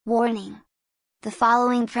Warning! The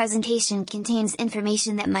following presentation contains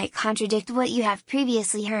information that might contradict what you have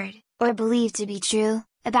previously heard, or believed to be true,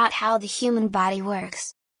 about how the human body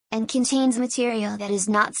works, and contains material that is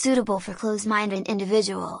not suitable for closed-minded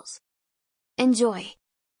individuals. Enjoy!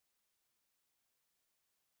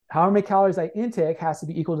 However many calories I intake has to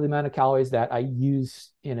be equal to the amount of calories that I use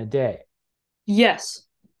in a day. Yes.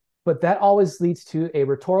 But that always leads to a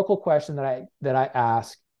rhetorical question that I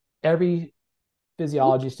ask every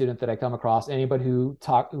physiology student that I come across, anybody who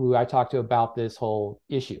I talk to about this whole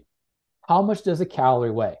issue. How much does a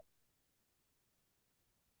calorie weigh?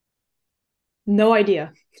 No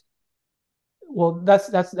idea. Well, that's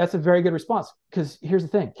a very good response, because here's the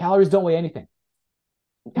thing: calories don't weigh anything.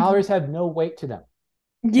 Calories have no weight to them.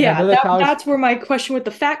 Yeah, that's where my question with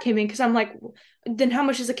the fat came in, because I'm like, then how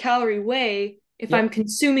much does a calorie weigh if I'm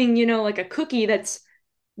consuming, like a cookie that's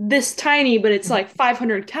this tiny, but it's like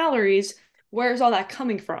 500 calories? Where's all that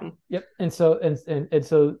coming from? Yep. And so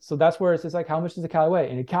that's where it's just like, how much does a calorie weigh?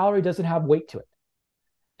 And a calorie doesn't have weight to it.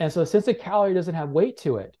 And so since a calorie doesn't have weight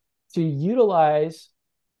to it, to utilize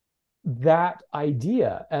that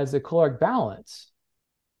idea as a caloric balance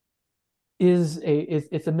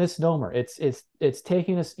it's a misnomer. It's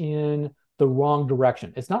taking us in the wrong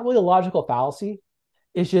direction. It's not really a logical fallacy.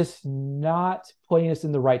 It's just not pointing us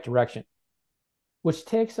in the right direction, which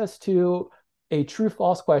takes us to a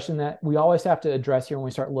true-false question that we always have to address here when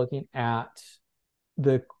we start looking at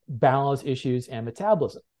the balance issues and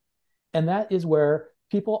metabolism. And that is where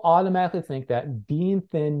people automatically think that being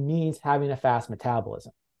thin means having a fast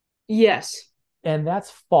metabolism. Yes. And that's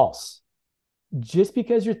false. Just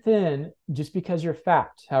because you're thin, just because you're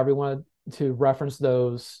fat, however you want to reference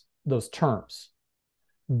those terms,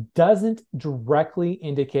 doesn't directly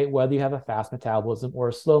indicate whether you have a fast metabolism or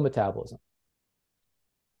a slow metabolism.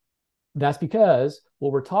 That's because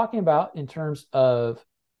what we're talking about in terms of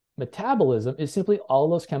metabolism is simply all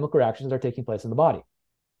those chemical reactions that are taking place in the body.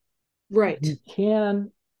 Right. We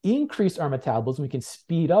can increase our metabolism. We can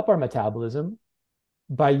speed up our metabolism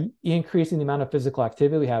by increasing the amount of physical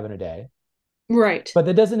activity we have in a day. Right. But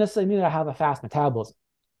that doesn't necessarily mean that I have a fast metabolism.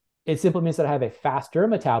 It simply means that I have a faster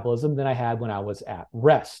metabolism than I had when I was at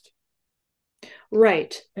rest.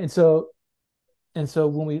 Right. And so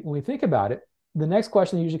when we think about it, the next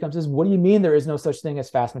question that usually comes is, what do you mean there is no such thing as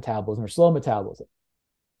fast metabolism or slow metabolism?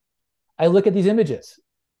 I look at these images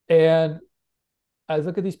and I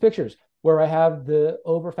look at these pictures where I have the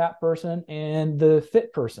overfat person and the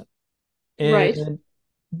fit person. And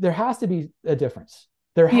there has to be a difference.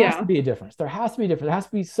 There has to be a difference. There has to be a difference. There has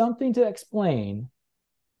to be something to explain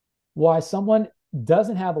why someone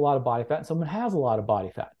doesn't have a lot of body fat and someone has a lot of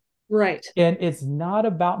body fat. Right. And it's not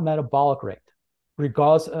about metabolic rate,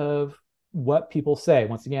 regardless of what people say.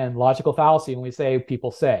 Once again, logical fallacy when we say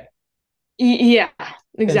people say. Yeah,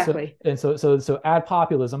 exactly. And so ad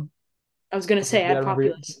populism. I was going to say ad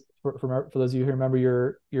populist. For those of you who remember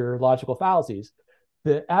your logical fallacies,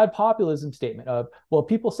 the ad populism statement of, well,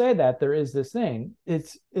 people say that there is this thing.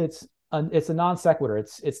 It's a non sequitur.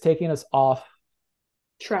 It's taking us off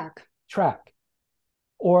track.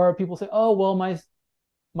 Or people say, oh, well,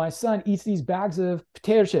 my son eats these bags of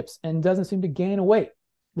potato chips and doesn't seem to gain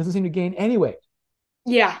doesn't seem to gain any weight.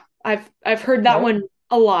 Yeah, I've heard that one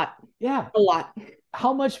a lot. Yeah, a lot.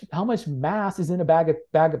 How much mass is in a bag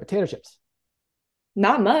of potato chips?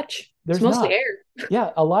 Not much. It's mostly air.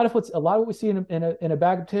 Yeah, a lot of what we see in a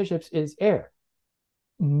bag of potato chips is air.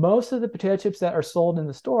 Most of the potato chips that are sold in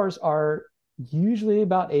the stores are usually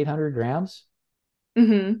about 800 grams,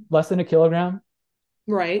 less than a kilogram,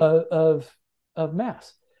 right, of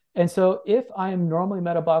mass. And so, if I am normally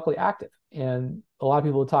metabolically active, and a lot of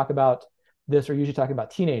people talk about this are usually talking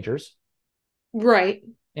about teenagers, right?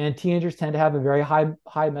 And teenagers tend to have a very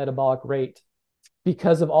high metabolic rate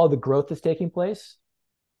because of all the growth that's taking place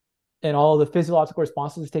and all the physiological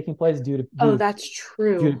responses that's taking place due to that's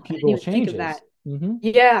true. Due to pubertal changes. Think of that.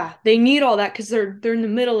 Yeah, they need all that because they're in the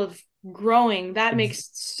middle of growing. That makes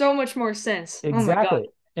so much more sense. Exactly. Oh my God.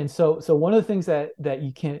 And so one of the things that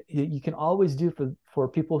you can always do for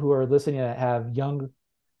people who are listening that have young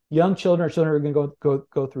children or children who are going to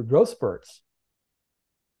go through growth spurts.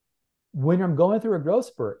 When I'm going through a growth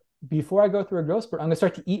spurt, before I go through a growth spurt, I'm going to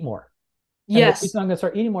start to eat more. Yes. And the reason I'm going to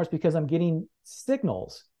start eating more is because I'm getting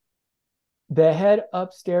signals that head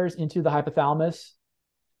upstairs into the hypothalamus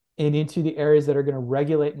and into the areas that are going to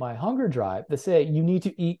regulate my hunger drive that say, you need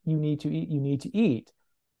to eat, you need to eat, you need to eat.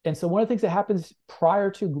 And so one of the things that happens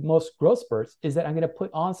prior to most growth spurts is that I'm going to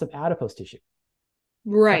put on some adipose tissue.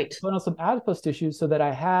 Right. Put on some adipose tissue so that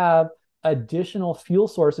I have additional fuel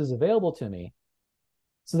sources available to me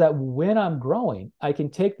so that when I'm growing, I can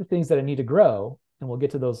take the things that I need to grow and we'll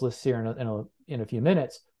get to those lists here in a few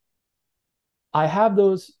minutes, I have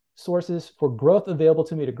those sources for growth available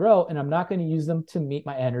to me to grow, and I'm not going to use them to meet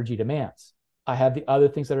my energy demands. I have the other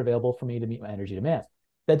things that are available for me to meet my energy demands.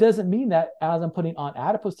 That doesn't mean that as I'm putting on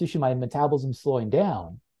adipose tissue, my metabolism is slowing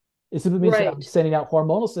down. It simply means that I'm sending out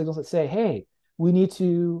hormonal signals that say, hey, we need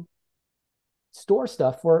to store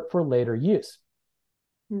stuff for later use.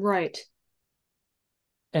 Right.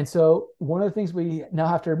 And so one of the things we now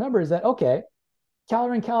have to remember is that, okay,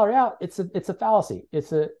 calorie in, calorie out, it's a fallacy.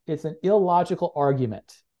 It's an illogical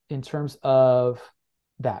argument in terms of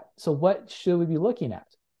that. So what should we be looking at?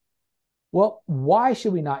 Well, why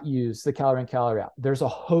should we not use the calorie in, calorie out? There's a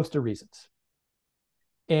host of reasons.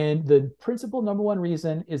 And the principal number one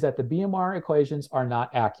reason is that the BMR equations are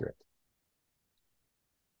not accurate.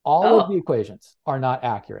 All of the equations are not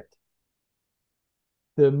accurate.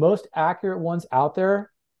 The most accurate ones out there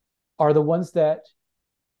are the ones that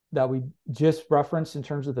we just referenced in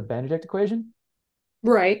terms of the Benedict equation.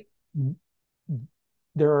 Right.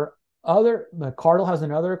 There are McArdle has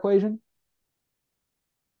another equation.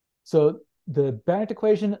 So the Benedict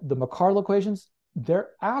equation, the McArdle equations,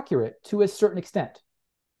 they're accurate to a certain extent.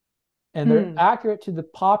 And they're accurate to the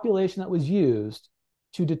population that was used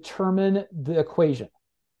to determine the equation.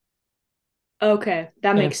 Okay,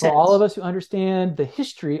 that makes sense. For all of us who understand the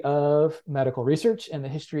history of medical research and the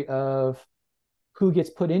history of who gets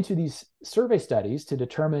put into these survey studies to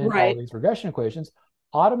determine all these regression equations,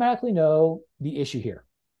 automatically know the issue here.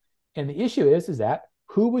 And the issue is that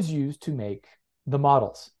who was used to make the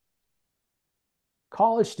models?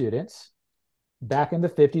 College students back in the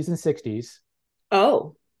 50s and 60s.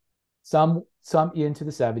 Oh. Some into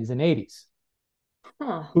the 70s and 80s.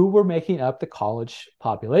 Huh. Who were making up the college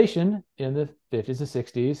population in the 50s and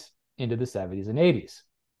 60s into the 70s and 80s?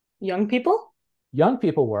 Young people? Young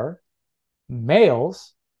people were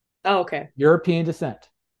males. Oh, okay. European descent.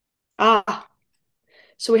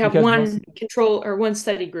 So we have one control or one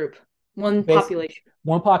study group, one population.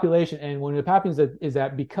 One population. And what happens is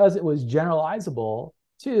that because it was generalizable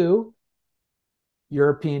to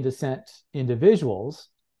European descent individuals,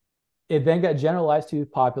 it then got generalized to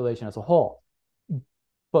population as a whole.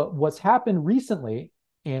 But what's happened recently,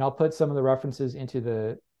 and I'll put some of the references into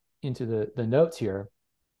the notes here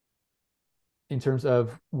in terms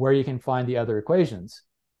of where you can find the other equations.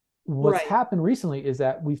 What's happened recently is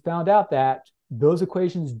that we found out that those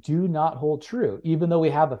equations do not hold true, even though we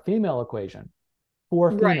have a female equation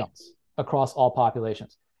for females across all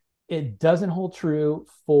populations. It doesn't hold true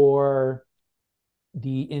for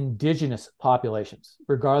the indigenous populations,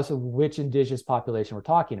 regardless of which indigenous population we're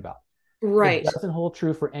talking about. Right. It doesn't hold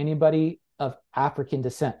true for anybody of African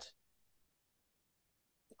descent.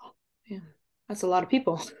 Yeah, that's a lot of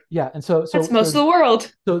people. Yeah, and so that's most of the world.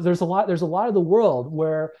 So there's a lot of the world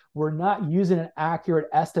where we're not using an accurate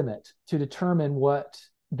estimate to determine what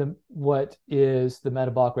is the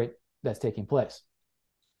metabolic rate that's taking place.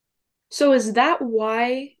 So is that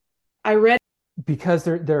why I read? Because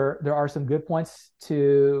there are some good points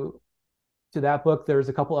to that book. There's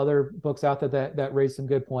a couple other books out there that raise some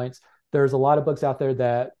good points. There's a lot of books out there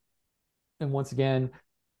that, and once again,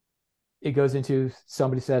 it goes into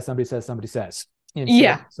somebody says.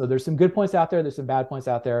 So there's some good points out there. There's some bad points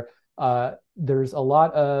out there. There's a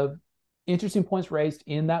lot of interesting points raised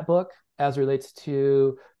in that book as relates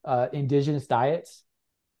to indigenous diets,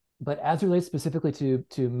 but as it relates specifically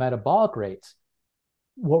to metabolic rates,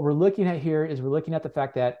 what we're looking at here is we're looking at the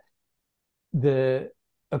fact that the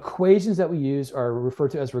equations that we use are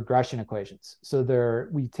referred to as regression equations. So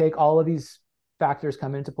we take all of these factors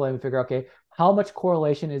come into play and we figure, okay, how much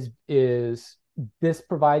correlation is this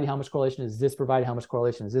providing? How much correlation is this providing? How much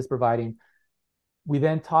correlation is this providing? We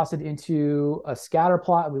then toss it into a scatter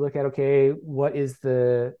plot. And we look at, okay, what is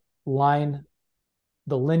the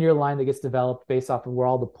linear line that gets developed based off of where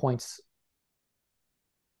all the points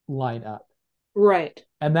line up. Right.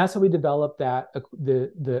 And that's how we develop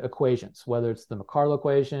the equations, whether it's the McArdle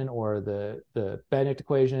equation or the Benedict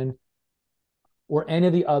equation or any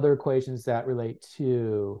of the other equations that relate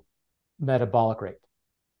to metabolic rate.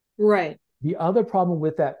 Right. The other problem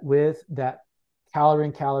with that calorie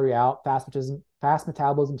in, calorie out, fast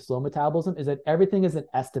metabolism, slow metabolism, is that everything is an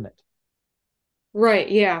estimate. Right.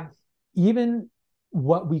 Yeah. Even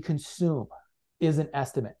what we consume is an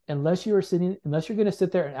estimate. Unless you're going to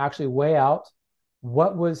sit there and actually weigh out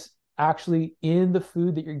what was actually in the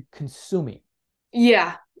food that you're consuming.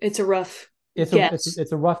 Yeah, it's a rough guess.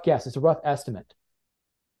 It's a rough guess. It's a rough estimate.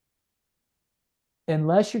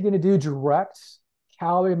 Unless you're going to do direct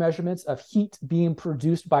calorie measurements of heat being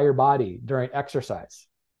produced by your body during exercise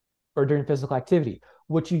or during physical activity,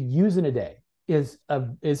 what you use in a day is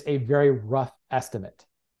a very rough estimate,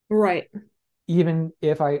 Right. even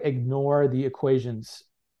if I ignore the equations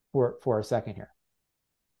for a second here.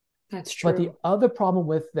 That's true. But the other problem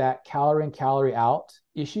with that calorie in, calorie out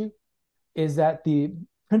issue is that the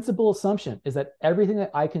principal assumption is that everything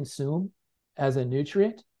that I consume as a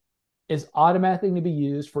nutrient is automatically going to be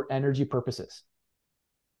used for energy purposes.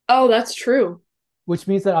 Oh, that's true. Which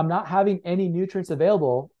means that I'm not having any nutrients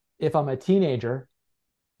available if I'm a teenager,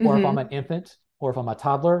 or if I'm an infant, or if I'm a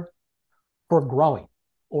toddler, for growing,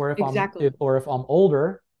 or if I'm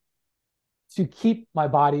older, to keep my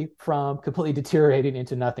body from completely deteriorating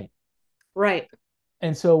into nothing. Right.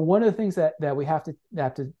 And so one of the things that we have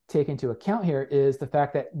to take into account here is the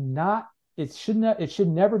fact that it should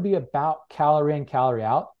never be about calorie in, calorie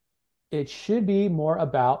out. It should be more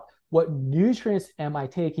about what nutrients am I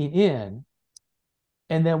taking in,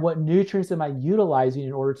 and then what nutrients am I utilizing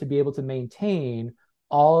in order to be able to maintain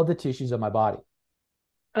all of the tissues of my body.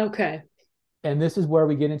 Okay. And this is where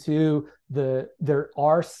we get into there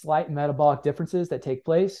are slight metabolic differences that take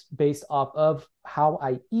place based off of how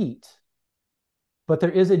I eat. But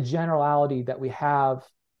there is a generality that we have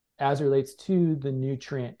as it relates to the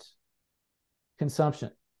nutrient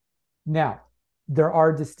consumption. Now, there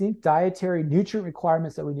are distinct dietary nutrient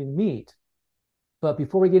requirements that we need to meet. But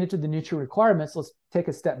before we get into the nutrient requirements, let's take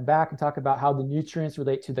a step back and talk about how the nutrients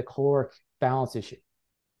relate to the caloric balance issue.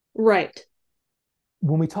 Right.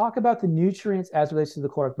 When we talk about the nutrients as it relates to the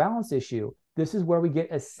caloric balance issue, this is where we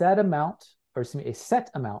get a set amount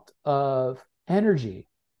of energy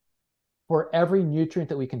for every nutrient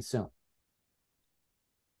that we consume.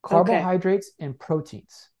 Carbohydrates and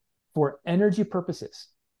proteins, for energy purposes,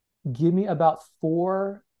 give me about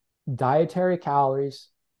 4 dietary calories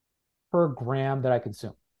per gram that I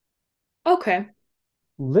consume. Okay.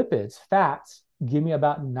 Lipids, fats, give me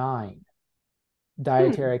about 9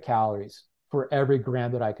 dietary calories for every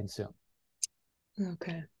gram that I consume.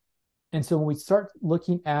 Okay. And so when we start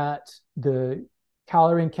looking at the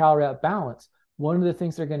calorie in, calorie out balance, one of the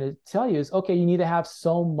things they're going to tell you is, okay, you need to have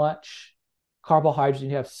so much carbohydrates,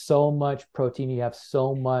 you have so much protein, you have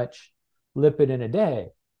so much lipid in a day,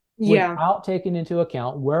 without taking into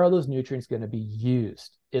account where are those nutrients going to be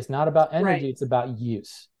used. It's not about energy, it's about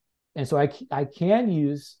use. And so I can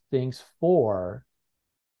use things for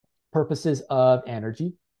purposes of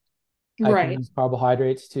energy. I can use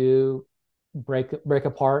carbohydrates to break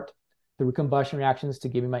apart through combustion reactions to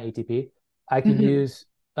give me my ATP. I can use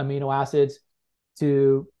amino acids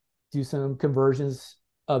to do some conversions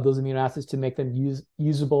of those amino acids to make them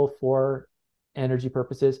usable for energy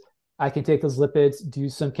purposes. I can take those lipids, do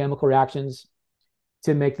some chemical reactions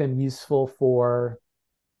to make them useful for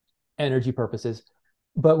energy purposes.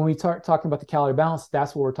 But when we start talking about the calorie balance,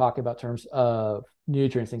 that's what we're talking about in terms of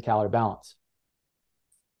nutrients and calorie balance.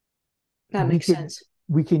 That makes sense.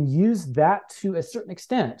 We can use that to a certain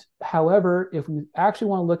extent. However, if we actually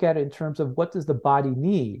want to look at it in terms of what does the body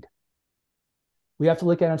need, we have to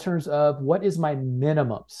look at it in terms of what is my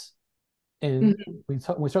minimums. And when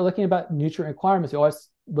we start looking about nutrient requirements, we always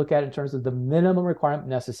look at it in terms of the minimum requirement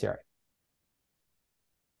necessary.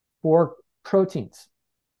 For proteins,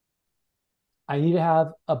 I need to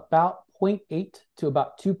have about 0.8 to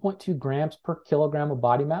about 2.2 grams per kilogram of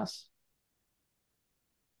body mass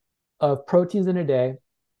of proteins in a day.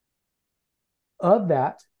 Of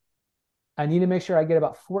that, I need to make sure I get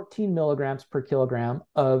about 14 milligrams per kilogram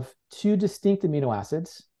of 2 distinct amino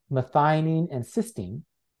acids, methionine and cysteine.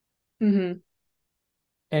 And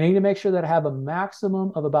I need to make sure that I have a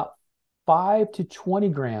maximum of about 5 to 20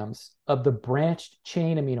 grams of the branched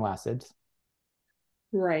chain amino acids.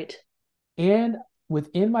 Right. And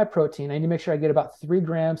within my protein, I need to make sure I get about 3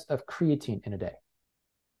 grams of creatine in a day.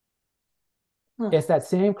 It's that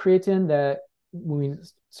same creatine that when we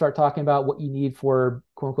start talking about what you need for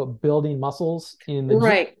quote unquote building muscles in the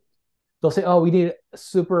gym, they'll say, oh, we need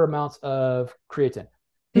super amounts of creatine.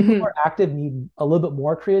 People who are active need a little bit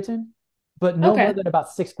more creatine, but no more than about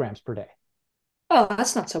 6 grams per day. Oh,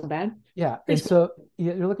 that's not so bad. Yeah. And so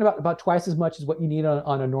you're looking about twice as much as what you need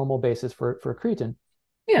on a normal basis for creatine.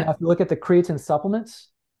 Yeah. Now, if you look at the creatine supplements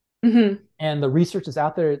and the research is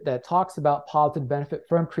out there that talks about positive benefit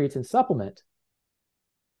from creatine supplement,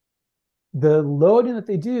 the loading that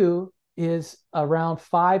they do is around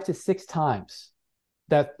 5 to 6 times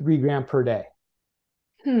that 3 gram per day.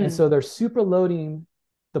 And so they're super loading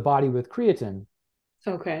the body with creatine.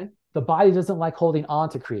 Okay. The body doesn't like holding on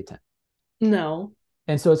to creatine. No.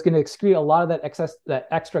 And so it's going to excrete a lot of that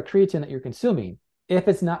extra creatine that you're consuming if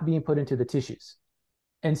it's not being put into the tissues.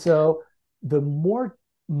 And so the more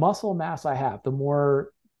muscle mass I have, the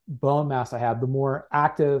more bone mass I have, the more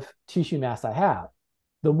active tissue mass I have,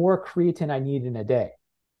 the more creatine I need in a day.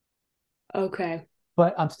 Okay.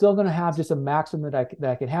 But I'm still going to have just a maximum that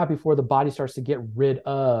I can have before the body starts to get rid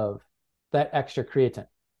of that extra creatine.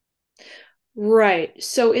 Right.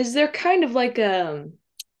 So is there kind of like a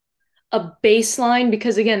baseline?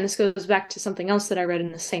 Because again, this goes back to something else that I read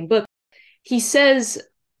in the same book. He says,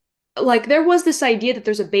 like, there was this idea that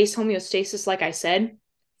there's a base homeostasis, like I said,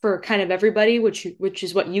 for kind of everybody, which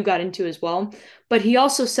is what you got into as well. But he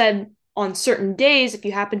also said on certain days, if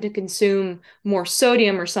you happen to consume more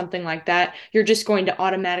sodium or something like that, you're just going to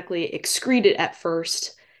automatically excrete it at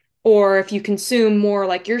first. Or if you consume more,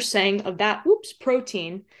 like you're saying, of that,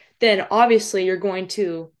 protein, then obviously you're going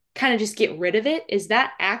to kind of just get rid of it. Is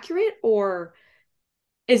that accurate? Or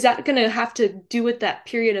is that going to have to do with that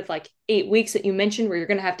period of like 8 weeks that you mentioned where you're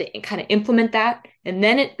going to have to kind of implement that and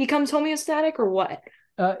then it becomes homeostatic or what?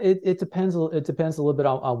 It depends. It depends a little bit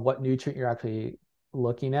on what nutrient you're actually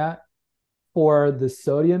looking at. For the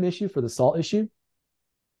sodium issue, for the salt issue,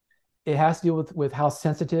 it has to do with how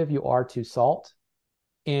sensitive you are to salt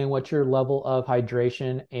and what your level of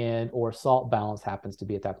hydration and or salt balance happens to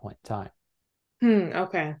be at that point in time.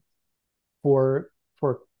 Okay. For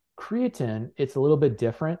creatine, it's a little bit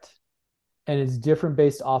different, and it's different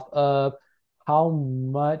based off of how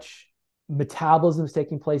much metabolism is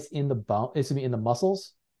taking place in the bone, excuse me, in the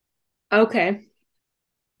muscles. Okay.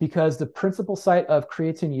 Because the principal site of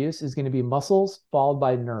creatine use is going to be muscles followed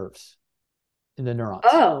by nerves in the neurons.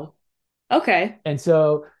 Oh, okay. And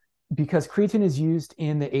so because creatine is used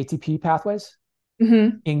in the ATP pathways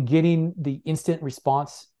Mm-hmm. in getting the instant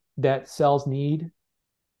response that cells need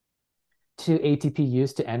to ATP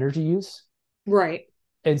use to energy use. Right.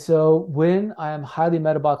 And so when I'm highly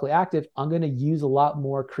metabolically active, I'm going to use a lot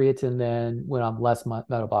more creatine than when I'm less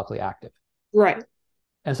metabolically active. Right.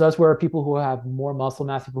 And so that's where people who have more muscle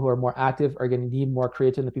mass, people who are more active, are going to need more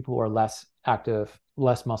creatine than people who are less active,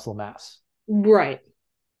 less muscle mass. Right.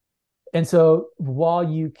 And so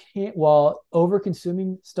while over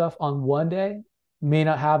consuming stuff on one day may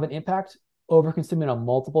not have an impact, over consuming on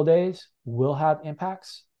multiple days will have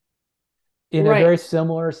impacts. In a very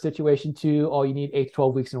similar situation to, oh, you need 8 to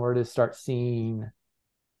 12 weeks in order to start seeing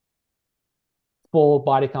full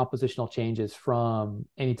body compositional changes from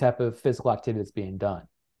any type of physical activity that's being done.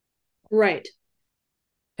 Right.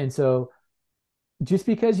 And so just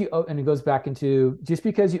because and it goes back into, just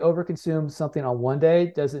because you overconsume something on one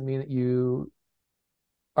day doesn't mean that you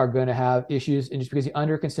are going to have issues. And just because you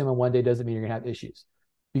underconsume on one day doesn't mean you're going to have issues.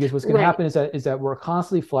 Because what's going to happen is that we're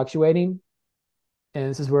constantly fluctuating. And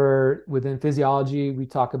this is where within physiology, we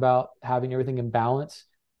talk about having everything in balance.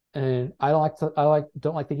 And I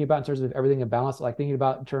don't like thinking about in terms of everything in balance. I like thinking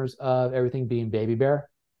about in terms of everything being baby bear.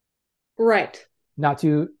 Right. Not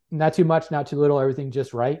too much, not too little, everything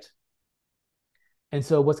just right. And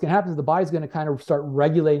so what's going to happen is the body's going to kind of start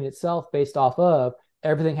regulating itself based off of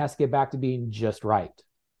everything has to get back to being just right.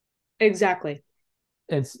 Exactly.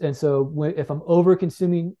 And so if I'm over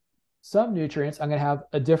consuming some nutrients, I'm going to have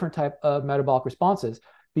a different type of metabolic responses,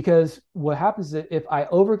 because what happens is that if I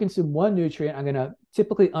overconsume one nutrient, I'm going to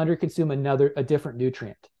typically underconsume a different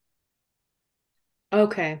nutrient.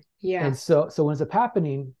 Okay. Yeah. And so what ends up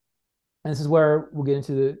happening, and this is where we'll get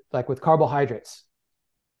into like with carbohydrates,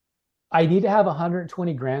 I need to have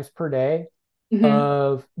 120 grams per day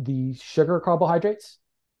of the sugar carbohydrates.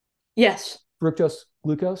 Yes. Fructose,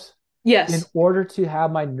 glucose. Yes. In order to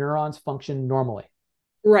have my neurons function normally.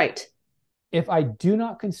 Right. If I do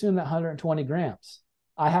not consume that 120 grams,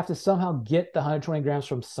 I have to somehow get the 120 grams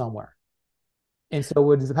from somewhere. And so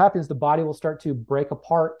what ends up happening is the body will start to break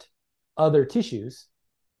apart other tissues.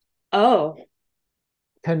 Oh.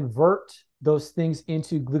 Convert those things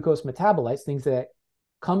into glucose metabolites, things that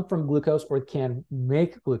come from glucose or can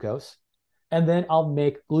make glucose. And then I'll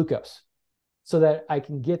make glucose so that I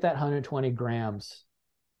can get that 120 grams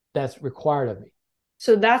that's required of me.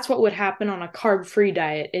 So that's what would happen on a carb-free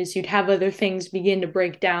diet, is you'd have other things begin to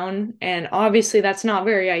break down. And obviously that's not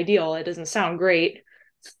very ideal. It doesn't sound great.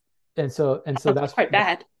 And so that's quite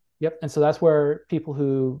bad. Yep. And so that's where people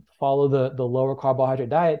who follow the lower carbohydrate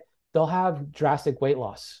diet, they'll have drastic weight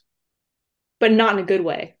loss. But not in a good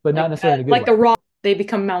way. But not necessarily in a good way. Like the raw, they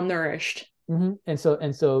become malnourished. Mm-hmm.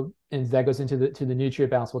 And that goes into the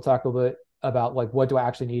nutrient balance. We'll talk a little bit about like what do I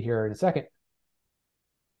actually need here in a second.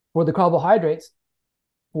 For the carbohydrates,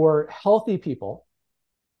 for healthy people,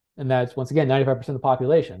 and that's once again 95% of the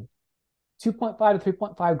population, 2.5 to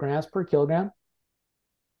 3.5 grams per kilogram,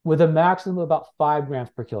 with a maximum of about 5 grams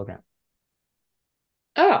per kilogram.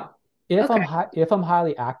 Oh. If I'm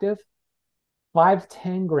highly active, 5 to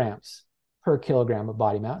 10 grams per kilogram of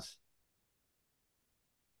body mass.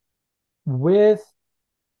 With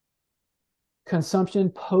consumption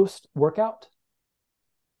post workout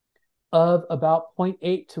of about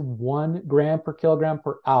 0.8 to 1 gram per kilogram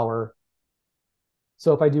per hour.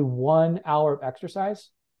 So if I do 1 hour of exercise,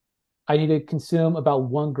 I need to consume about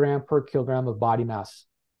 1 gram per kilogram of body mass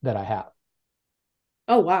that I have.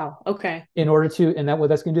 Oh, wow. Okay. In order to, and that what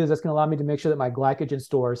that's going to do is that's going to allow me to make sure that my glycogen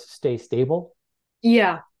stores stay stable.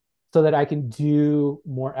 Yeah. So that I can do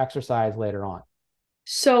more exercise later on.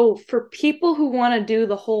 So for people who want to do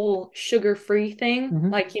the whole sugar-free thing,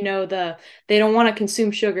 like, they don't want to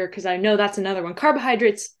consume sugar, because I know that's another one.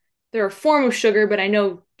 Carbohydrates, they're a form of sugar, but I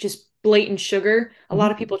know just blatant sugar. A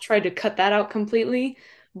lot of people try to cut that out completely.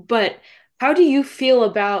 But how do you feel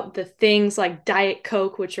about the things like Diet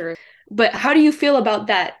Coke, but how do you feel about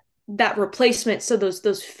that replacement? So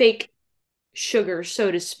those fake sugars,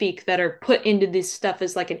 so to speak, that are put into this stuff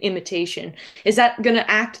as like an imitation. Is that going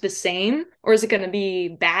to act the same, or is it going to be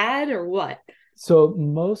bad, or what? So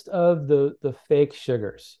most of the fake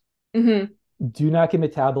sugars do not get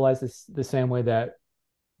metabolized the same way that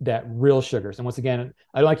real sugars. And once again,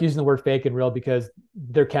 I don't like using the word fake and real because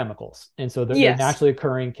they're chemicals. And so they're naturally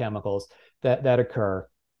occurring chemicals that occur.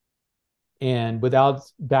 And without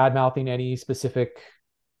bad mouthing any specific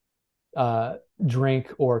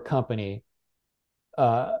drink or company,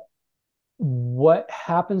 what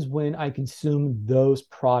happens when I consume those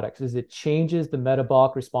products is it changes the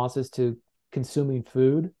metabolic responses to consuming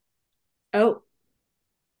food. Oh,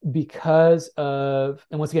 because of,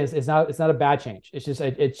 and once again, it's not a bad change. It's just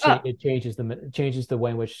it changes the way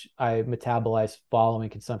in which I metabolize following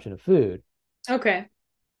consumption of food. Okay.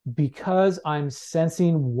 Because I'm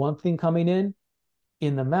sensing one thing coming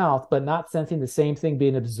in the mouth, but not sensing the same thing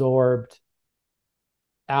being absorbed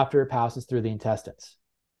after it passes through the intestines.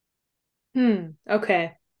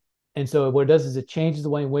 Okay. And so what it does is it changes the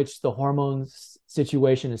way in which the hormones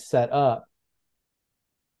situation is set up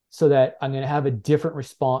so that I'm going to have a different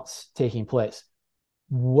response taking place.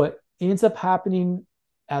 What ends up happening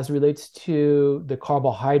as relates to the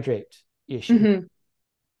carbohydrate issue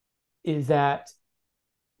is that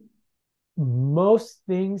most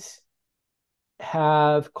things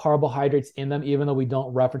have carbohydrates in them, even though we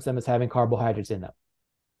don't reference them as having carbohydrates in them.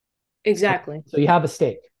 Exactly. So you have a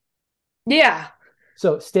steak. Yeah.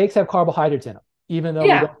 So steaks have carbohydrates in them, even though we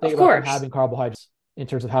don't think about them having carbohydrates in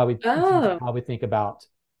terms of how we think about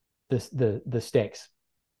the steaks.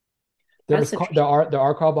 There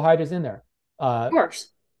are carbohydrates in there. Of course.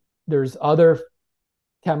 There's other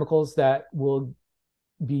chemicals that will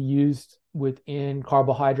be used within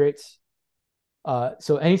carbohydrates.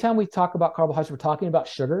 So anytime we talk about carbohydrates, we're talking about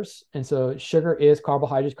sugars. And so sugar is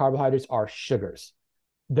carbohydrates. Carbohydrates are sugars.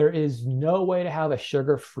 There is no way to have a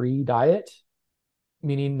sugar-free diet,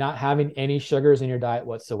 meaning not having any sugars in your diet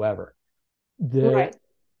whatsoever.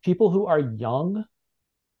 People who are young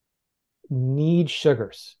need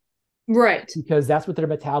sugars. Right. Because that's what their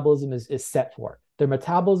metabolism is set for. Their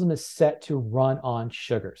metabolism is set to run on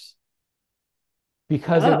sugars.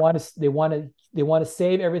 Because they want to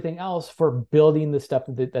save everything else for building the stuff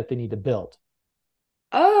that they need to build.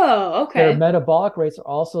 Oh, okay. Their metabolic rates are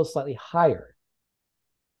also slightly higher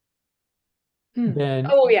than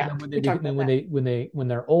when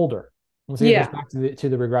they're older. So it goes back to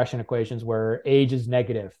the regression equations where age is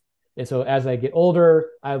negative. And so as I get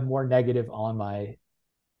older, I have more negative on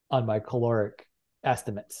my caloric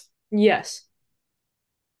estimates. Yes.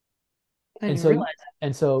 And so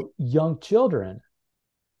young children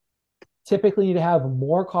typically need to have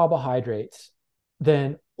more carbohydrates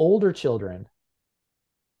than older children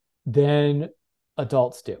than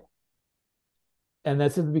adults do. And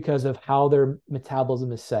that's simply because of how their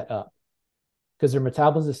metabolism is set up. Because their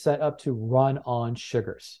metabolism is set up to run on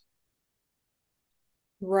sugars.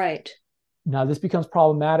 Right. Now, this becomes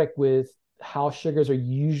problematic with how sugars are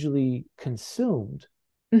usually consumed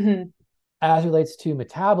as relates to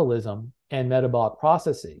metabolism and metabolic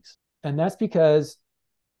processes. And that's because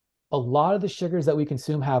a lot of the sugars that we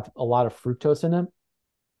consume have a lot of fructose in them.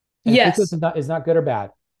 And fructose is not good or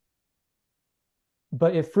bad.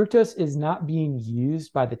 But if fructose is not being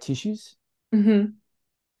used by the tissues,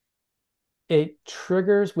 it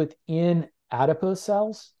triggers within adipose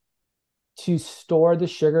cells to store the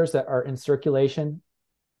sugars that are in circulation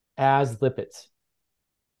as lipids.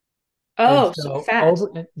 Oh, so fat.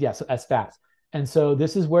 So as fats. And so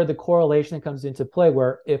this is where the correlation comes into play,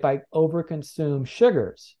 where if I overconsume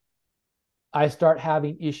sugars, I start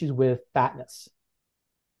having issues with fatness.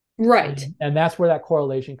 Right. And that's where that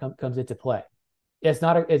correlation comes into play.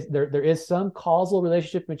 There is some causal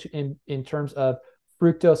relationship in terms of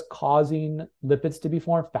fructose causing lipids to be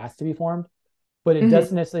formed, fats to be formed, but it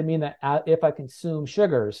doesn't necessarily mean that if I consume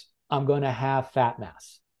sugars, I'm going to have fat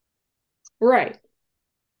mass. Right.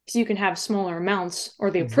 Because you can have smaller amounts or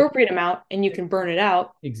the Exa- appropriate amount and you can burn it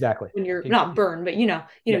out exactly. when you're not burn, but Yeah,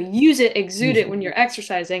 use it, exude use it it. when you're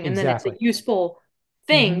exercising, and then it's a Exactly. useful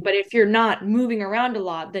thing. But if you're not moving around a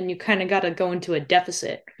lot, then you kind of got to go into a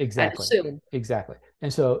deficit, I'd Exactly. assume. Exactly.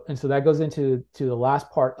 And so that goes into the last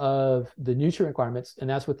part of the nutrient requirements, and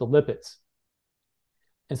that's with the lipids.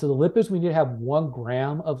 And so the lipids, we need to have 1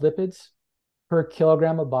 gram of lipids per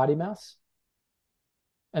kilogram of body mass.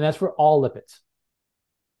 And that's for all lipids.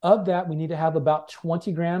 Of that, we need to have about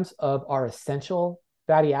 20 grams of our essential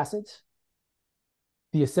fatty acids.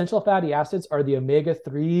 The essential fatty acids are the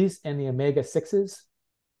omega-3s and the omega-6s.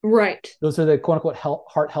 Right. Those are the quote unquote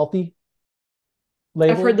heart healthy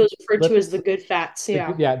label. I've heard those referred to as the good fats.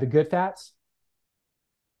 Yeah. The good fats.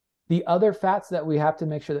 The other fats that we have to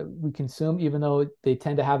make sure that we consume, even though they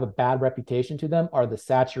tend to have a bad reputation to them, are the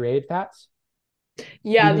saturated fats.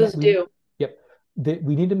 Yeah, those do. Yep.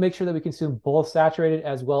 We need to make sure that we consume both saturated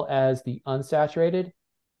as well as the unsaturated,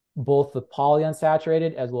 both the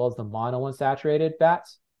polyunsaturated as well as the monounsaturated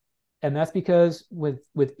fats. And that's because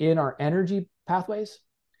within our energy pathways,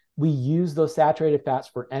 we use those saturated fats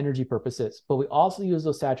for energy purposes, but we also use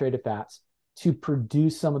those saturated fats to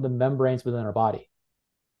produce some of the membranes within our body.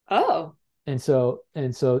 Oh. And so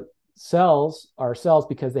cells are cells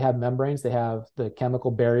because they have membranes, they have the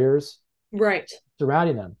chemical barriers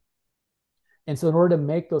surrounding them. And so in order to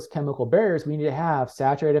make those chemical barriers, we need to have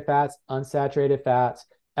saturated fats, unsaturated fats,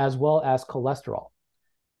 as well as cholesterol.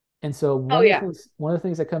 And so one of the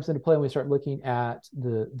things that comes into play when we start looking at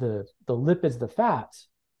the lipids, the fats,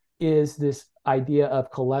 is this idea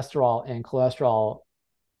of cholesterol and cholesterol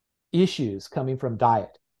issues coming from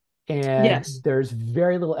diet. And there's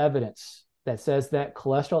very little evidence that says that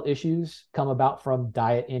cholesterol issues come about from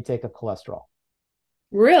diet intake of cholesterol.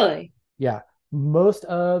 Really? Yeah. Most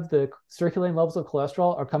of the circulating levels of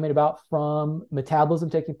cholesterol are coming about from metabolism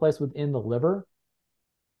taking place within the liver.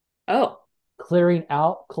 Oh. Clearing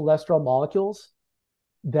out cholesterol molecules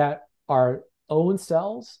that our own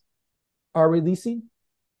cells are releasing,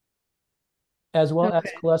 as well as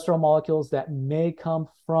cholesterol molecules that may come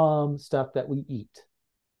from stuff that we eat.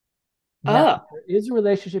 Now, there is a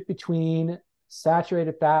relationship between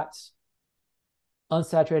saturated fats,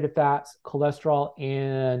 unsaturated fats, cholesterol,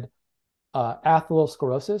 and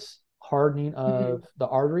atherosclerosis, hardening of the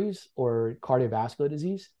arteries, or cardiovascular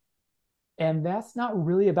disease. And that's not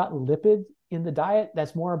really about lipid in the diet.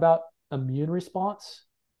 That's more about immune response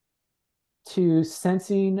to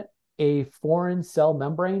sensing a foreign cell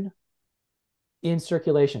membrane in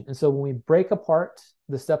circulation. And so when we break apart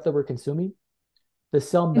the stuff that we're consuming, the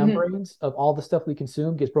cell membranes of all the stuff we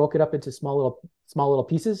consume gets broken up into small little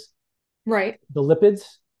pieces. Right. The lipids,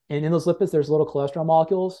 and in those lipids, there's little cholesterol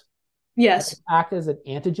molecules. Yes. That act as an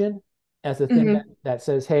antigen, as a thing that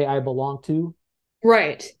says, hey, I belong to.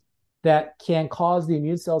 Right. That can cause the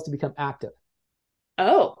immune cells to become active.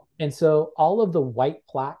 Oh. And so all of the white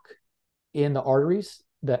plaque in the arteries,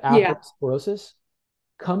 the atherosclerosis,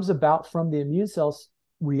 comes about from the immune cells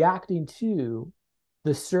reacting to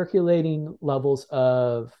the circulating levels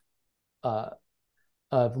of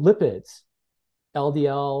lipids,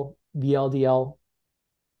 LDL, VLDL,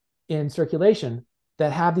 in circulation,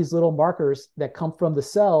 that have these little markers that come from the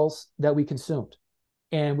cells that we consumed.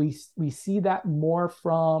 And we see that more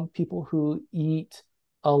from people who eat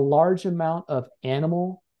a large amount of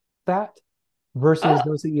animal fat versus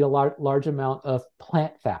those who eat a large amount of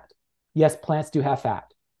plant fat. Yes, plants do have fat.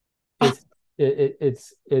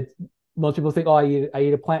 It's most people think, oh, I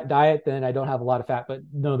eat a plant diet, then I don't have a lot of fat. But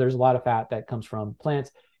no, there's a lot of fat that comes from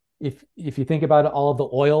plants. If you think about it, all of the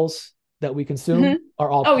oils that we consume are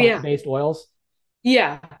all plant-based oils.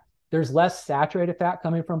 Yeah. There's less saturated fat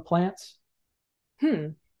coming from plants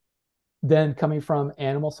than coming from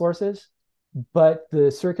animal sources. But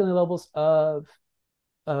the circulating levels of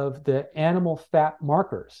the animal fat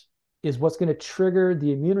markers is what's going to trigger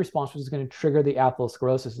the immune response, which is going to trigger the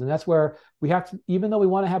atherosclerosis. And that's where we have to, even though we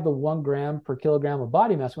want to have the 1 gram per kilogram of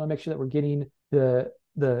body mass, we want to make sure that we're getting the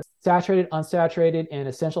saturated, unsaturated, and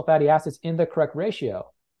essential fatty acids in the correct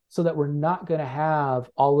ratio, so that we're not going to have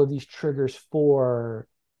all of these triggers for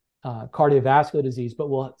cardiovascular disease, but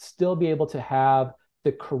we'll still be able to have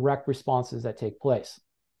the correct responses that take place.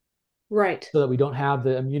 Right. So that we don't have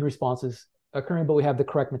the immune responses occurring, but we have the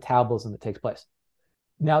correct metabolism that takes place.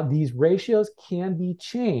 Now, these ratios can be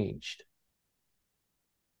changed.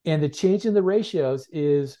 And the change in the ratios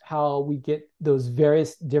is how we get those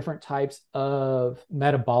various different types of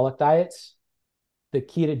metabolic diets. The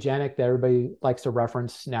ketogenic that everybody likes to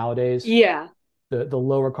reference nowadays. Yeah. The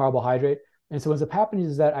lower carbohydrate. And so what's happening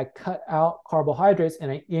is that I cut out carbohydrates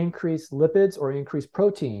and I increase lipids or increase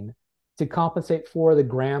protein to compensate for the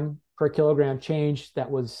gram per kilogram change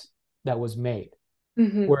that was made,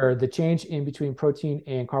 where the change in between protein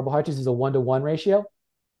and carbohydrates is a 1-to-1 ratio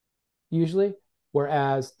usually,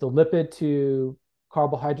 whereas the lipid to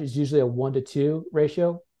carbohydrate is usually a 1-to-2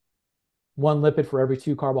 ratio, one lipid for every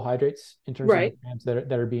 2 carbohydrates in terms of the grams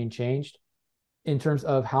that are being changed, in terms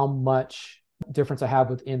of how much difference I have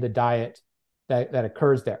within the diet that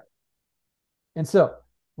occurs there. And so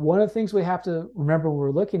one of the things we have to remember when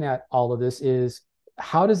we're looking at all of this is,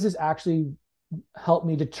 how does this actually help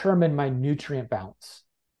me determine my nutrient balance?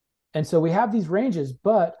 And so we have these ranges,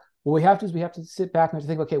 but what we have to do is we have to sit back and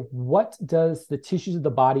think, okay, what does the tissues of the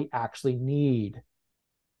body actually need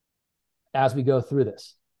as we go through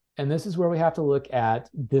this? And this is where we have to look at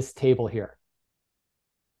this table here.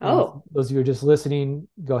 Oh, those of you who are just listening,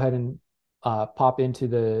 go ahead and pop into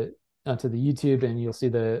the YouTube, and you'll see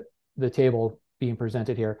the table being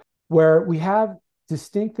presented here, where we have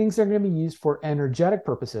distinct things that are going to be used for energetic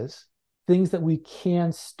purposes, things that we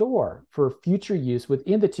can store for future use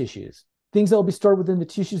within the tissues, things that will be stored within the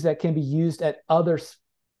tissues that can be used at other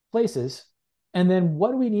places, and then what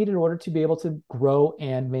do we need in order to be able to grow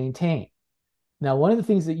and maintain. Now, one of the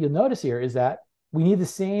things that you'll notice here is that we need the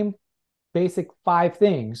same basic 5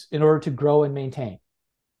 things in order to grow and maintain.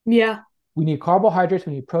 Yeah. We need carbohydrates,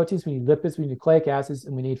 we need proteins, we need lipids, we need nucleic acids,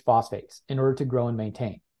 and we need phosphates in order to grow and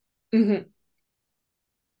maintain.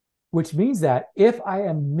 Which means that if I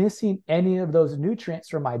am missing any of those nutrients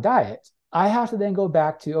from my diet, I have to then go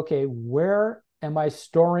back to, okay, where am I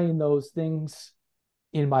storing those things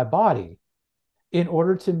in my body in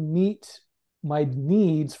order to meet my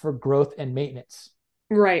needs for growth and maintenance?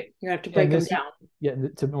 Right. You have to break them down. Yeah,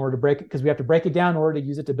 in order to break it, because we have to break it down in order to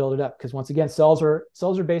use it to build it up. Because once again, cells are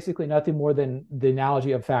basically nothing more than the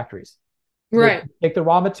analogy of factories. Right. They take the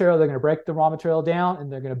raw material, they're going to break the raw material down,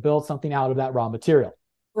 and they're going to build something out of that raw material.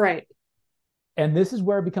 Right. And this is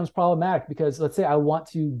where it becomes problematic, because let's say I want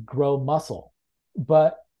to grow muscle,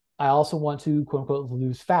 but I also want to, quote unquote,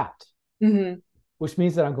 lose fat, which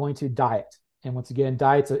means that I'm going to diet. And once again,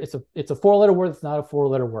 diet, it's a 4-letter word. It's not a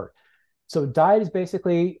 4-letter word. So diet is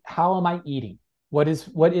basically, how am I eating? What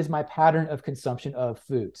is my pattern of consumption of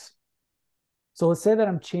foods? So let's say that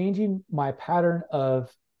I'm changing my pattern of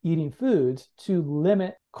eating foods to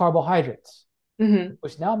limit carbohydrates,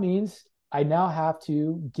 which now means I now have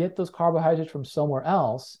to get those carbohydrates from somewhere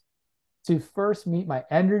else to first meet my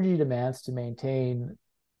energy demands to maintain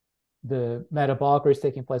the metabolic rates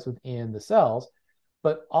taking place within the cells,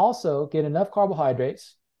 but also get enough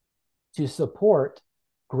carbohydrates to support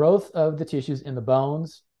growth of the tissues in the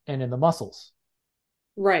bones and in the muscles.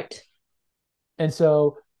 Right. And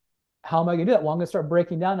so how am I going to do that? Well, I'm going to start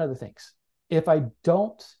breaking down other things. If I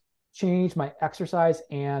don't change my exercise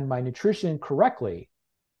and my nutrition correctly,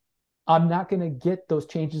 I'm not going to get those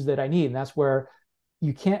changes that I need. And that's where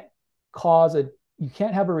you can't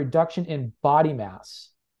have a reduction in body mass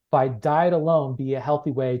by diet alone be a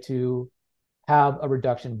healthy way to have a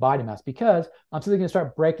reduction in body mass, because I'm simply going to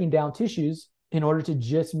start breaking down tissues in order to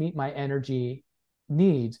just meet my energy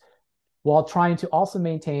needs, while trying to also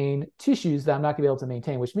maintain tissues that I'm not going to be able to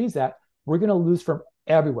maintain, which means that we're going to lose from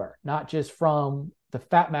everywhere, not just from the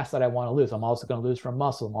fat mass that I want to lose. I'm also going to lose from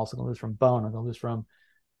muscle. I'm also going to lose from bone. I'm going to lose from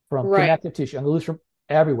connective tissue. I'm going to lose from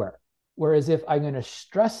everywhere. Whereas if I'm going to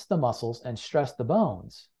stress the muscles and stress the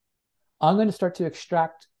bones, I'm going to start to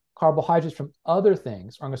extract carbohydrates from other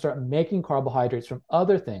things, or I'm going to start making carbohydrates from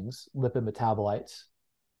other things, lipid metabolites,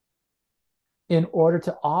 in order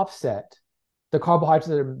to offset the carbohydrates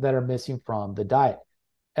that are missing from the diet.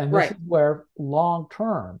 And this is where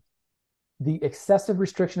long-term, the excessive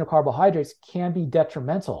restriction of carbohydrates can be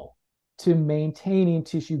detrimental to maintaining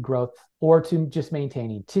tissue growth or to just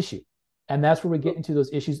maintaining tissue. And that's where we get into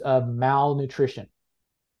those issues of malnutrition.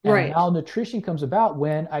 And malnutrition comes about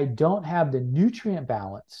when I don't have the nutrient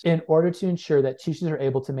balance in order to ensure that tissues are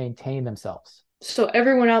able to maintain themselves. So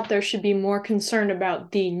everyone out there should be more concerned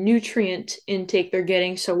about the nutrient intake they're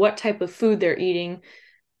getting, so what type of food they're eating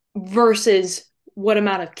versus what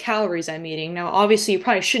amount of calories I'm eating. Now, obviously, you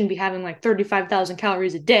probably shouldn't be having like 35,000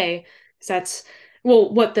 calories a day, because that's,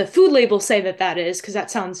 well, what the food labels say that is, because that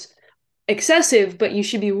sounds excessive, but you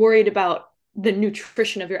should be worried about the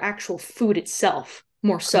nutrition of your actual food itself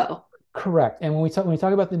more so. Correct. And when we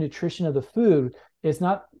talk about the nutrition of the food, it's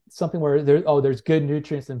not something where there's good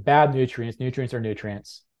nutrients and bad nutrients. Nutrients are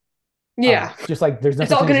nutrients. Yeah. Just like there's no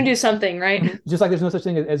it's all going to do something, right? Just like there's no such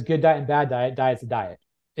thing as good diet and bad diet. Diet's a diet.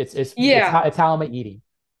 It's how am I eating?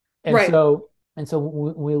 And so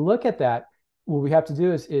when we look at that, what we have to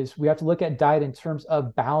do is we have to look at diet in terms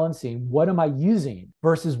of balancing what am I using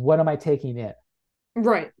versus what am I taking in.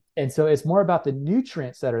 Right. And so it's more about the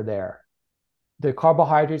nutrients that are there the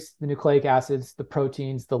carbohydrates, the nucleic acids, the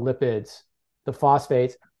proteins, the lipids, the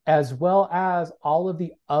phosphates, as well as all of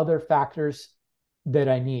the other factors that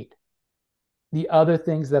I need, the other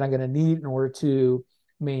things that I'm going to need in order to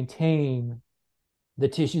maintain the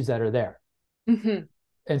tissues that are there. Mm-hmm.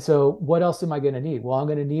 And so what else am I going to need? Well, I'm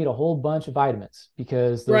going to need a whole bunch of vitamins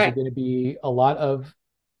because those are going to be a lot of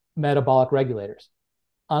metabolic regulators.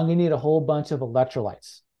 I'm going to need a whole bunch of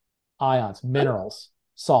electrolytes, ions, minerals,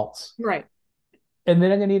 salts. Right. And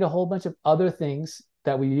then I'm going to need a whole bunch of other things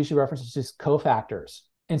that we usually reference as just cofactors.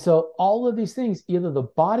 And so all of these things, either the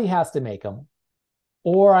body has to make them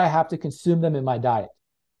or I have to consume them in my diet.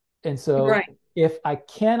 And so if I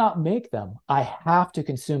cannot make them, I have to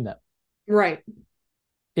consume them. Right.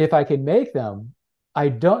 If I can make them, I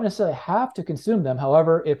don't necessarily have to consume them.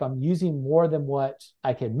 However, if I'm using more than what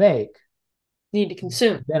I can make, need to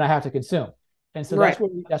consume, then I have to consume. And so that's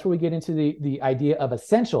where we get into the idea of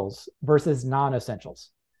essentials versus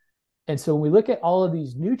non-essentials. And so when we look at all of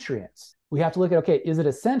these nutrients, we have to look at, okay, is it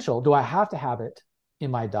essential? Do I have to have it in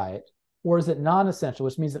my diet? Or is it non-essential,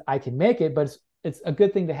 which means that I can make it, but it's a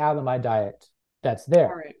good thing to have in my diet that's there.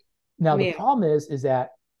 All right. Now, the problem is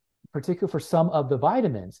that, particularly for some of the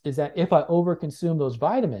vitamins, is that if I overconsume those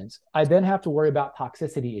vitamins, I then have to worry about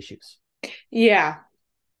toxicity issues. Yeah.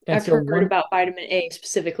 And I've heard about vitamin A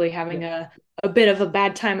specifically having a bit of a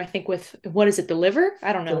bad time, I think, with, what is it, the liver?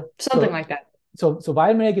 I don't know. Something like that. So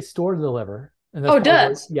vitamin A gets stored in the liver. And that's it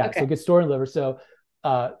does? So it gets stored in the liver. So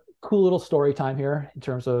cool little story time here in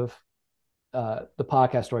terms of the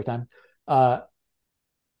podcast story time.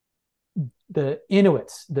 The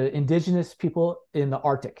Inuits, the indigenous people in the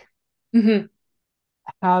Arctic,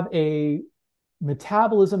 have a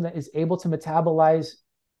metabolism that is able to metabolize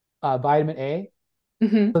vitamin A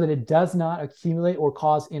so that it does not accumulate or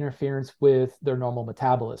cause interference with their normal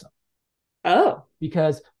metabolism. Oh.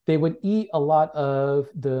 Because they would eat a lot of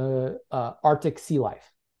the Arctic sea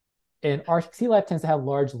life. And Arctic sea life tends to have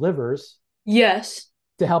large livers. Yes.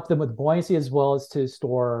 To help them with buoyancy as well as to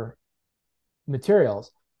store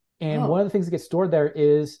materials. And one of the things that gets stored there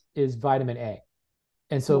is vitamin A.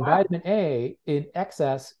 And so vitamin A in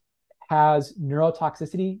excess has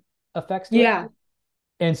neurotoxicity effects to it.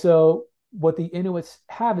 And so what the Inuits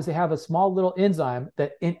have is they have a small little enzyme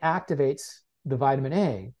that inactivates the vitamin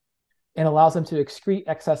A and allows them to excrete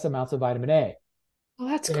excess amounts of vitamin A. Oh,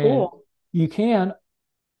 that's cool. You can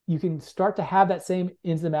start to have that same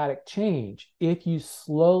enzymatic change if you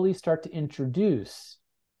slowly start to introduce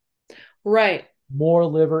more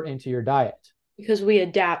liver into your diet. Because we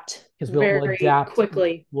adapt very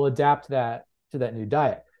quickly. We'll adapt that to that new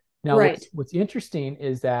diet. Now, what's interesting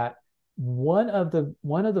is that one of the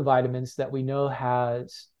vitamins that we know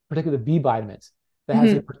has, particularly the B vitamins, that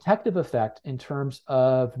has a protective effect in terms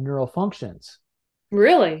of neural functions.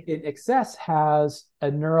 Really? In excess has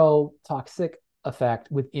a neurotoxic effect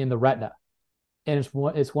within the retina, and it's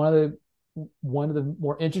one of the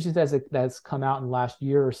more interesting things that's come out in the last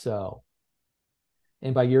year or so.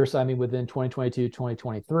 And by year or so, I mean within 2022,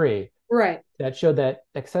 2023. That showed that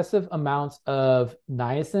excessive amounts of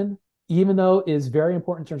niacin, even though is very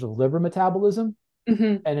important in terms of liver metabolism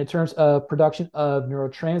and in terms of production of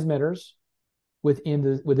neurotransmitters within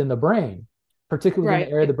the brain, particularly in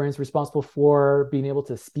the area of the brain is responsible for being able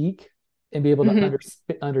to speak and be able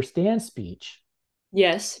to understand speech.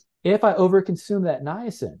 Yes. If I overconsume that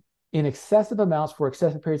niacin in excessive amounts for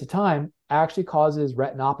excessive periods of time, actually causes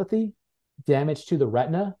retinopathy, damage to the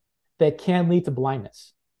retina that can lead to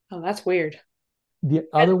blindness. Oh, that's weird. The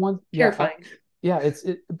other one, terrifying.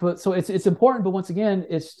 It's important, but once again,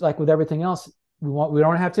 it's like with everything else, we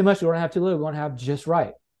don't have too much, we don't have too little, we want to have just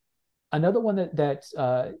right. Another one that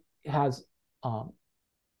has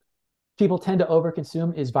people tend to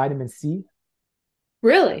overconsume is vitamin C.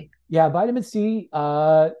 Really? Yeah, vitamin C.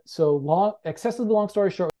 Excessively long story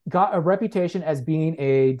short, got a reputation as being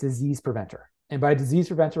a disease preventer. And by disease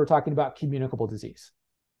preventer, we're talking about communicable disease.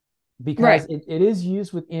 Because it is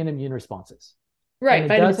used within immune responses. Right,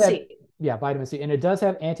 vitamin C. Yeah, vitamin C. And it does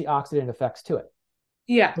have antioxidant effects to it.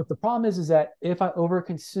 Yeah. But the problem is that if I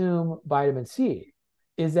overconsume vitamin C,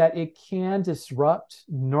 is that it can disrupt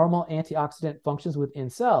normal antioxidant functions within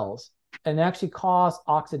cells and actually cause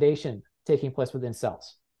oxidation taking place within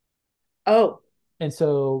cells. Oh. And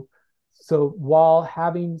so while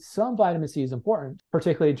having some vitamin C is important,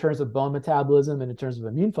 particularly in terms of bone metabolism and in terms of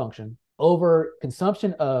immune function, over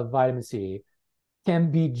consumption of vitamin C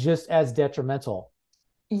can be just as detrimental.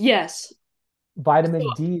 Yes. Vitamin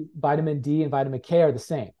D, and vitamin K are the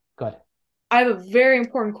same. Go ahead. I have a very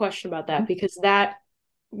important question about that because that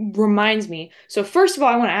reminds me. So first of all,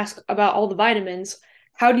 I want to ask about all the vitamins.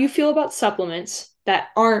 How do you feel about supplements? that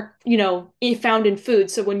aren't, you know, found in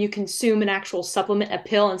food. So when you consume an actual supplement, a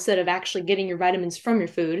pill, instead of actually getting your vitamins from your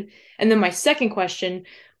food. And then my second question,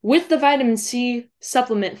 with the vitamin C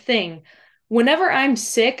supplement thing, whenever I'm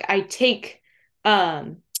sick, I take a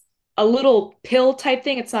little pill type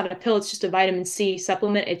thing. It's not a pill, it's just a vitamin C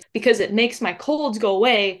supplement. It's because it makes my colds go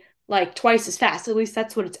away like twice as fast. At least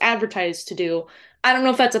that's what it's advertised to do. I don't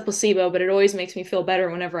know if that's a placebo, but it always makes me feel better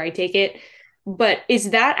whenever I take it. But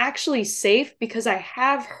is that actually safe? Because I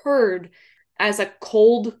have heard as a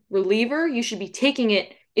cold reliever, you should be taking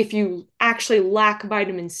it if you actually lack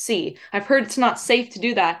vitamin C. I've heard it's not safe to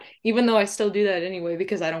do that, even though I still do that anyway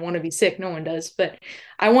because I don't want to be sick. No one does. But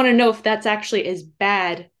I want to know if that's actually as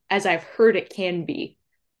bad as I've heard it can be.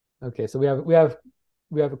 Okay, so we have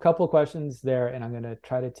a couple of questions there, and I'm going to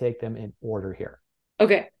try to take them in order here.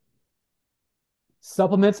 Okay.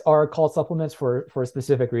 Supplements are called supplements for a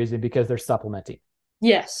specific reason, because they're supplementing.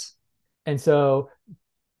 Yes. And so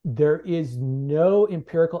there is no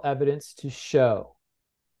empirical evidence to show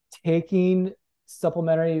taking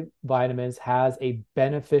supplementary vitamins has a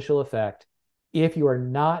beneficial effect if you are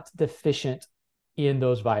not deficient in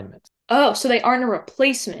those vitamins. Oh, so they aren't a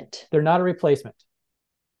replacement. They're not a replacement.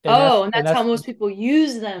 And that's how most people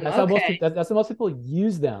use them. That's okay. That's how most people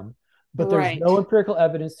use them. But there's Right. no empirical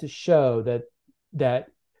evidence to show that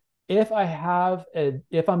if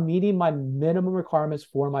I'm meeting my minimum requirements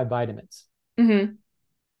for my vitamins, Mm-hmm.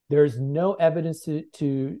 there's no evidence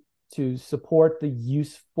to support the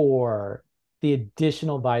use for the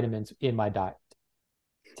additional vitamins in my diet,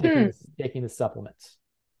 taking the supplements.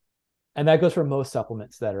 And that goes for most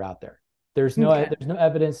supplements that are out there. There's no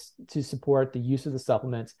evidence to support the use of the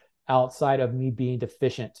supplements outside of me being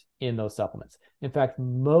deficient in those supplements. In fact,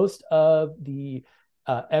 most of the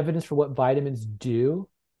evidence for what vitamins do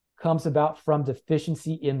comes about from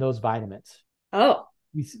deficiency in those vitamins. Oh.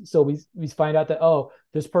 We find out that, oh,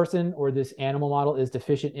 this person or this animal model is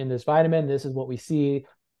deficient in this vitamin. This is what we see.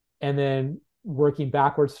 And then working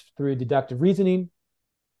backwards through deductive reasoning,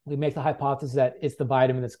 we make the hypothesis that it's the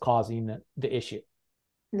vitamin that's causing the issue.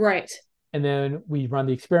 Right. And then we run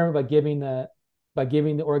the experiment by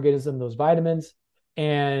giving the organism those vitamins,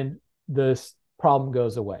 and this problem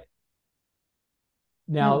goes away.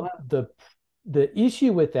 Now, the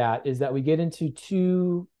issue with that is that we get into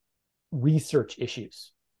two research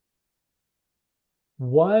issues.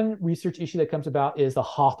 One research issue that comes about is the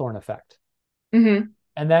Hawthorne effect. Mm-hmm.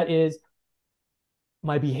 And that is,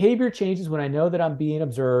 my behavior changes when I know that I'm being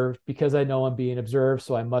observed, because I know I'm being observed,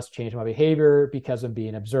 so I must change my behavior because I'm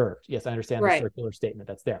being observed. Yes, I understand the circular statement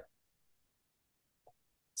that's there.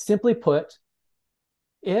 Simply put,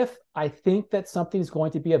 if I think that something is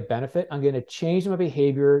going to be of benefit, I'm going to change my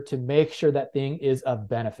behavior to make sure that thing is of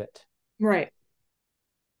benefit. Right.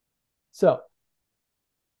 So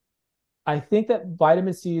I think that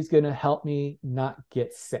vitamin C is going to help me not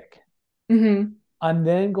get sick. Mm-hmm. I'm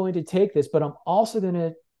then going to take this, but I'm also going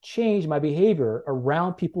to change my behavior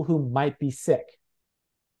around people who might be sick.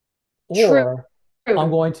 Or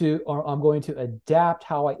I'm going to adapt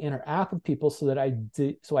how I interact with people so that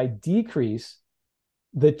I decrease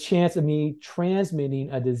the chance of me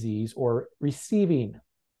transmitting a disease or receiving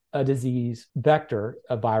a disease vector,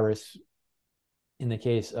 a virus, in the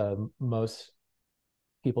case of most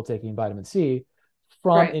people taking vitamin C,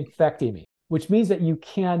 from infecting me, which means that you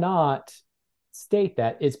cannot state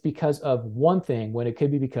that it's because of one thing when it could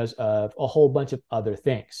be because of a whole bunch of other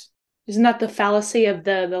things. Isn't that the fallacy of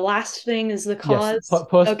the last thing is the cause? Yes,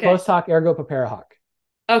 post hoc ergo propter hoc.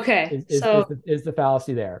 Okay. Is the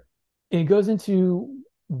fallacy there. And it goes into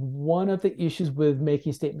one of the issues with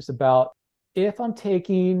making statements about, if I'm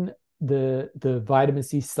taking the vitamin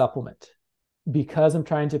C supplement because I'm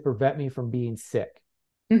trying to prevent me from being sick,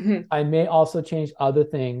 mm-hmm. I may also change other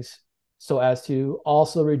things so as to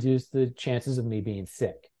also reduce the chances of me being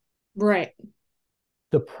sick. Right.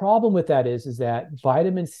 The problem with that is that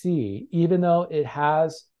vitamin C, even though it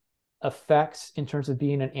has effects in terms of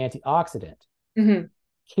being an antioxidant, mm-hmm.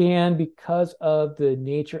 can, because of the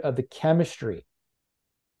nature of the chemistry,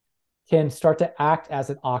 can start to act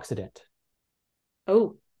as an oxidant.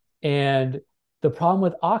 Oh. And the problem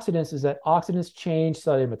with oxidants is that oxidants change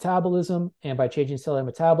cellular metabolism, and by changing cellular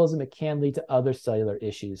metabolism, it can lead to other cellular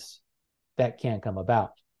issues that can come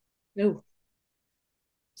about. No.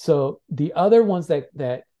 So the other ones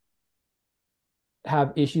that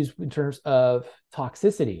have issues in terms of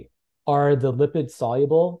toxicity are the lipid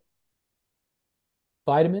soluble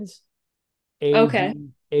vitamins, A,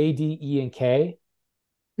 D, E, and K.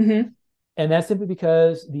 Mm-hmm. And that's simply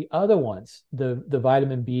because the other ones, the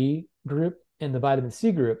vitamin B group and the vitamin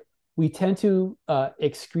C group, we tend to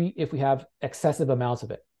excrete if we have excessive amounts of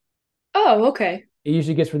it. Oh, okay. It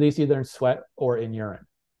usually gets released either in sweat or in urine.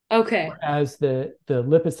 Okay. Whereas the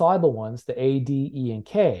lipid soluble ones, the A, D, E, and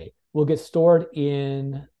K, will get stored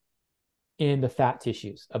in the fat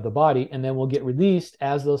tissues of the body, and then will get released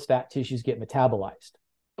as those fat tissues get metabolized.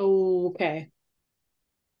 Okay.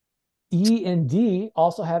 E and D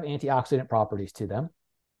also have antioxidant properties to them.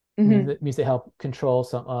 Means they help control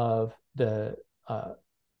some of the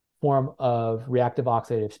form of reactive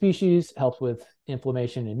oxidative species, helps with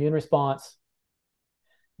inflammation and immune response.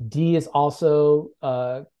 D is also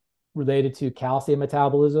related to calcium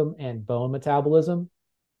metabolism and bone metabolism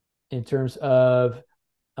in terms of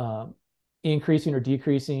increasing or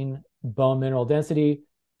decreasing bone mineral density.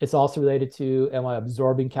 It's also related to, am I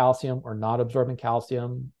absorbing calcium or not absorbing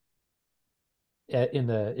calcium in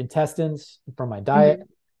the intestines from my diet?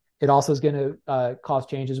 It also is going to cause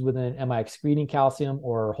changes within, am I excreting calcium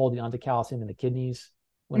or holding onto calcium in the kidneys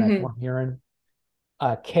when I form urine?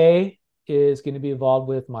 K is going to be involved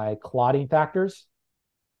with my clotting factors.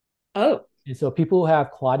 Oh. And so people who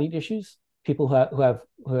have clotting issues, people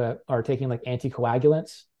who are taking like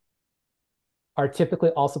anticoagulants, are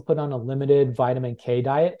typically also put on a limited vitamin K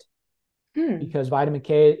diet because vitamin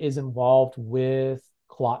K is involved with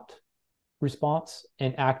clot response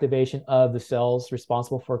and activation of the cells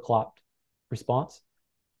responsible for clot response.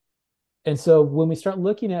 And so when we start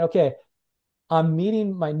looking at, okay, I'm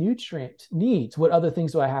meeting my nutrient needs, what other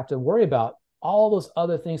things do I have to worry about? All those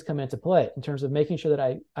other things come into play in terms of making sure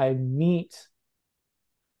that I meet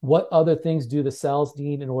what other things do the cells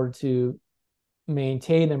need in order to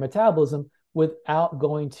maintain their metabolism without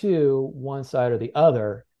going to one side or the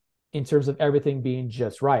other in terms of everything being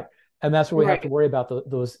just right. And that's where we have to worry about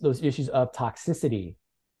those issues of toxicity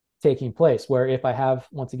taking place, where if I have,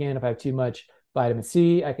 once again, if I have too much vitamin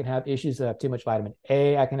C, I can have issues. If I have too much vitamin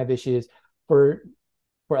A, I can have issues. For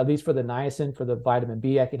at least for the niacin, for the vitamin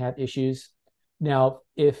B, I can have issues. Now,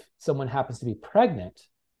 if someone happens to be pregnant,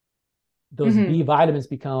 those B vitamins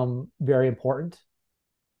become very important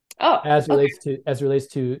as relates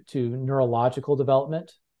to neurological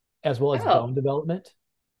development as well as bone development.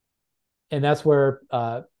 And that's where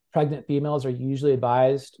pregnant females are usually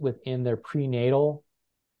advised within their prenatal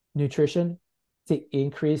nutrition to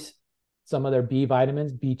increase some of their B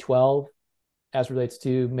vitamins, B12, as relates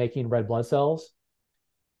to making red blood cells,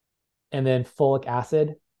 and then folic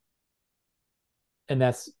acid. And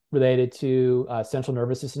that's related to central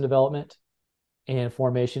nervous system development and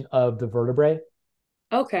formation of the vertebrae.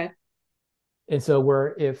 Okay. And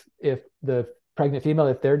so if the pregnant female,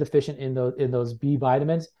 if they're deficient in those B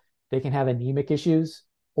vitamins, they can have anemic issues,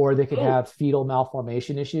 or they could have fetal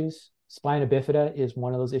malformation issues. Spina bifida is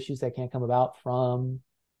one of those issues that can come about from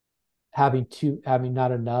having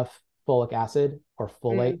not enough folic acid or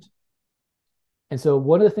folate. And so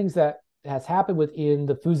one of the things that has happened within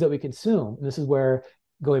the foods that we consume, and this is where,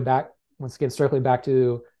 going back, once again, circling back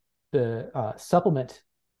to the supplement,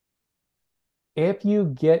 if you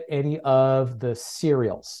get any of the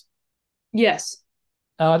cereals. Yes.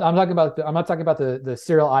 I'm not talking about the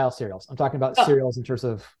cereal aisle cereals. I'm talking about cereals in terms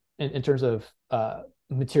of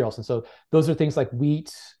materials. And so those are things like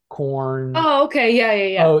wheat, corn. Oh, okay.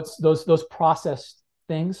 Yeah. Oats, those processed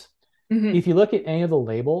things. If you look at any of the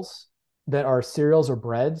labels that are cereals or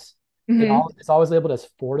breads, it's always labeled as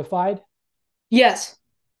fortified. Yes.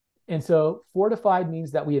 And so fortified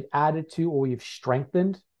means that we have added to or we've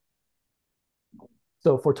strengthened.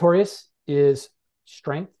 So fortorious is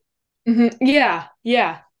strength. Yeah.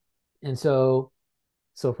 And so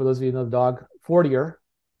for those of you who know the dog, Fortier.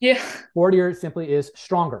 Yeah. Fortier simply is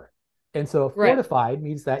stronger. And so fortified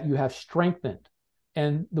means that you have strengthened.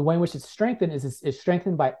 And the way in which it's strengthened is it's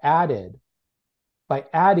strengthened by adding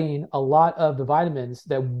a lot of the vitamins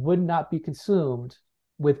that would not be consumed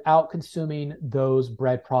without consuming those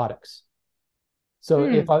bread products. So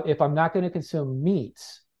if I'm not going to consume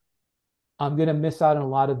meats, I'm going to miss out on a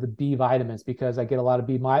lot of the B vitamins because I get a lot of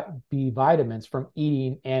B vitamins from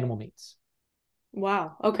eating animal meats.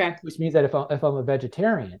 Wow. Okay. Which means that if I'm a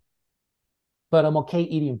vegetarian, but I'm okay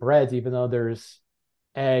eating breads, even though there's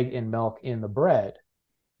egg and milk in the bread.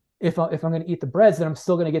 If I'm going to eat the breads, then I'm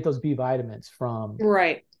still going to get those B vitamins from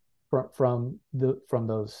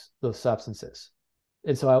those substances,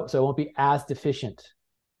 and so I won't be as deficient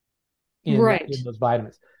in those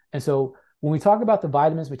vitamins. And so when we talk about the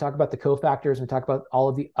vitamins, we talk about the cofactors, we talk about all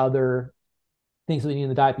of the other things we need in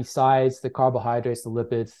the diet besides the carbohydrates, the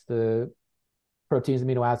lipids, the proteins,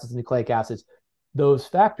 amino acids, nucleic acids, those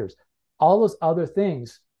factors. All those other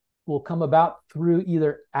things will come about through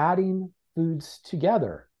either adding foods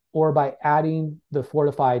together or by adding the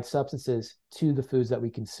fortified substances to the foods that we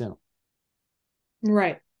consume.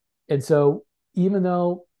 Right. And so even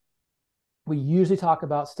though we usually talk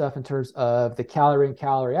about stuff in terms of the calorie in,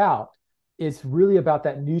 calorie out. It's really about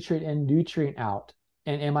that nutrient in, nutrient out.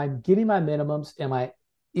 And am I getting my minimums? Am I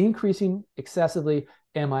increasing excessively?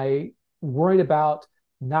 Am I worried about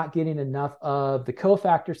not getting enough of the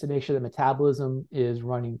cofactors to make sure that metabolism is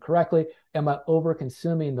running correctly? Am I over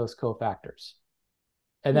consuming those cofactors?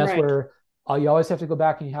 And that's where you always have to go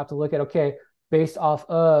back and you have to look at, okay, based off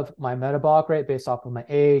of my metabolic rate, based off of my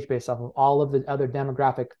age, based off of all of the other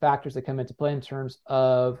demographic factors that come into play in terms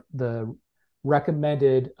of the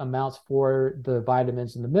recommended amounts for the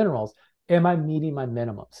vitamins and the minerals, am I meeting my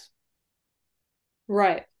minimums?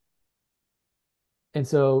 Right. And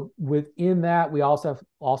so within that, we also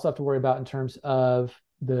have to worry about in terms of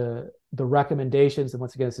the recommendations. And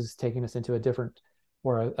once again, this is taking us into a different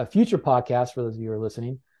or a future podcast for those of you who are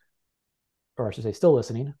listening, or I should say still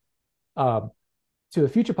listening, to a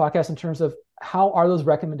future podcast in terms of how are those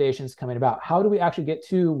recommendations coming about? How do we actually get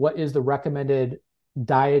to what is the recommended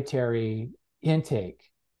dietary intake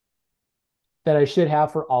that I should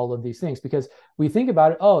have for all of these things? Because we think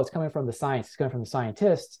about it, oh, it's coming from the science, it's coming from the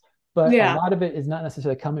scientists, but a lot of it is not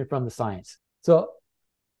necessarily coming from the science. So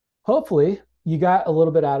hopefully you got a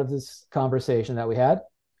little bit out of this conversation that we had.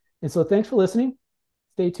 And so thanks for listening.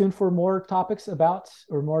 Stay tuned for more topics about,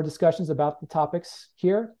 or more discussions about the topics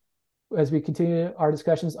here as we continue our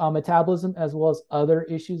discussions on metabolism, as well as other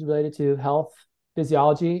issues related to health,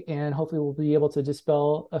 physiology, and hopefully we'll be able to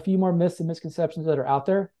dispel a few more myths and misconceptions that are out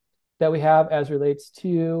there that we have as relates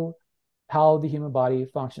to how the human body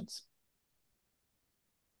functions.